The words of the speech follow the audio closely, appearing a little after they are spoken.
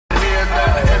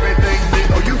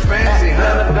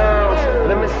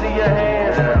your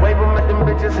hands. Wave them at them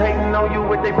bitches hating on you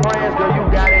with their friends. Girl,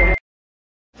 you got it.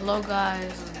 Hello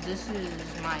guys, this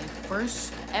is my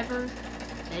first ever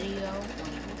video on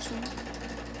YouTube.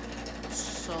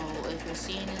 So if you're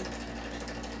seeing it,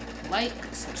 like,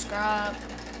 subscribe.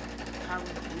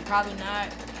 Probably not.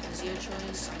 It's your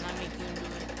choice. I'm not making you do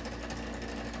it.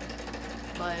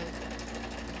 But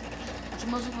what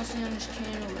you're mostly gonna see on this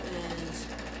channel is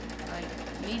like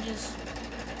me just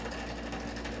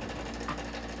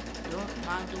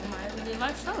doing my everyday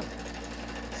life stuff.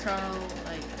 So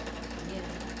like yeah.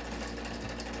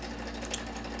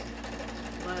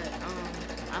 But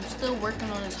I'm still working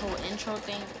on this whole intro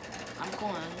thing. I'm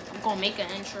gonna make an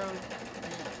intro.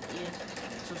 Yeah.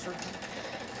 So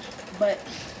but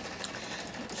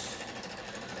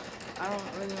I don't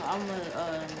really know. I'm gonna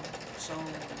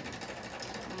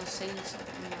say this.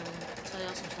 I'm gonna tell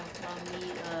y'all some stuff about me.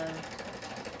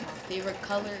 My favorite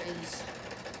color is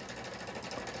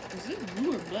it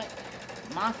blue or black?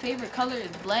 My favorite color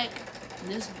is black.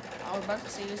 This I was about to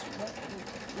say this.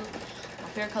 My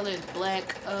favorite color is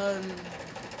black.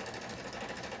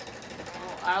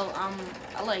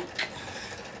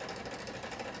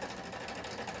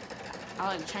 I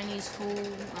like Chinese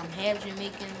food. I'm half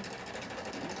Jamaican.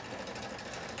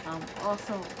 I'm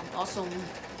also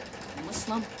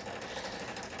Muslim.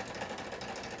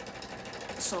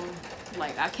 So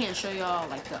like I can't show y'all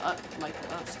like the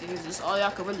upstairs. Just all y'all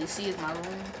can really see is my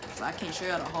room. So I can't show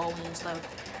y'all the hallway and stuff.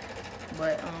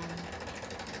 But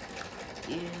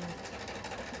yeah.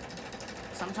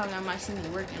 Sometimes I might see me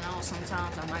working out.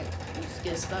 Sometimes I might just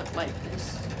get stuck like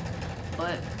this.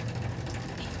 But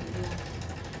yeah.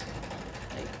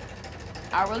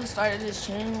 I really started this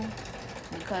channel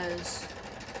because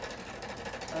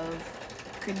of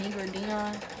Kaniga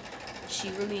Dion.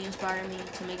 She really inspired me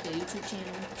to make a YouTube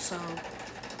channel, so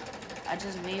I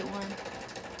just made one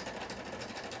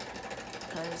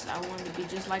because I wanted to be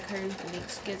just like her, make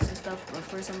skits and stuff. But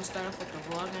first I'm gonna start off with the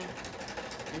vlogging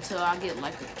until I get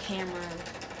like a camera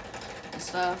and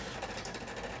stuff.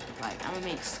 Like I'm gonna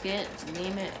make skits,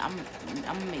 gaming. I'm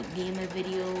gonna make gaming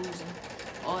videos and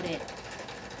all that.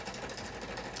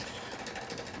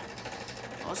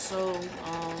 Also,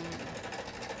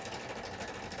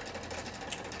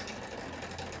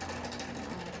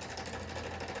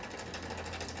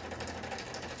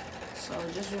 so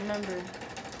just remember,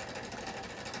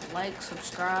 like,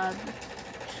 subscribe.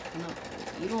 No,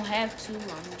 you don't have to.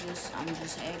 I'm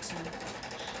just asking.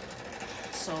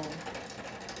 So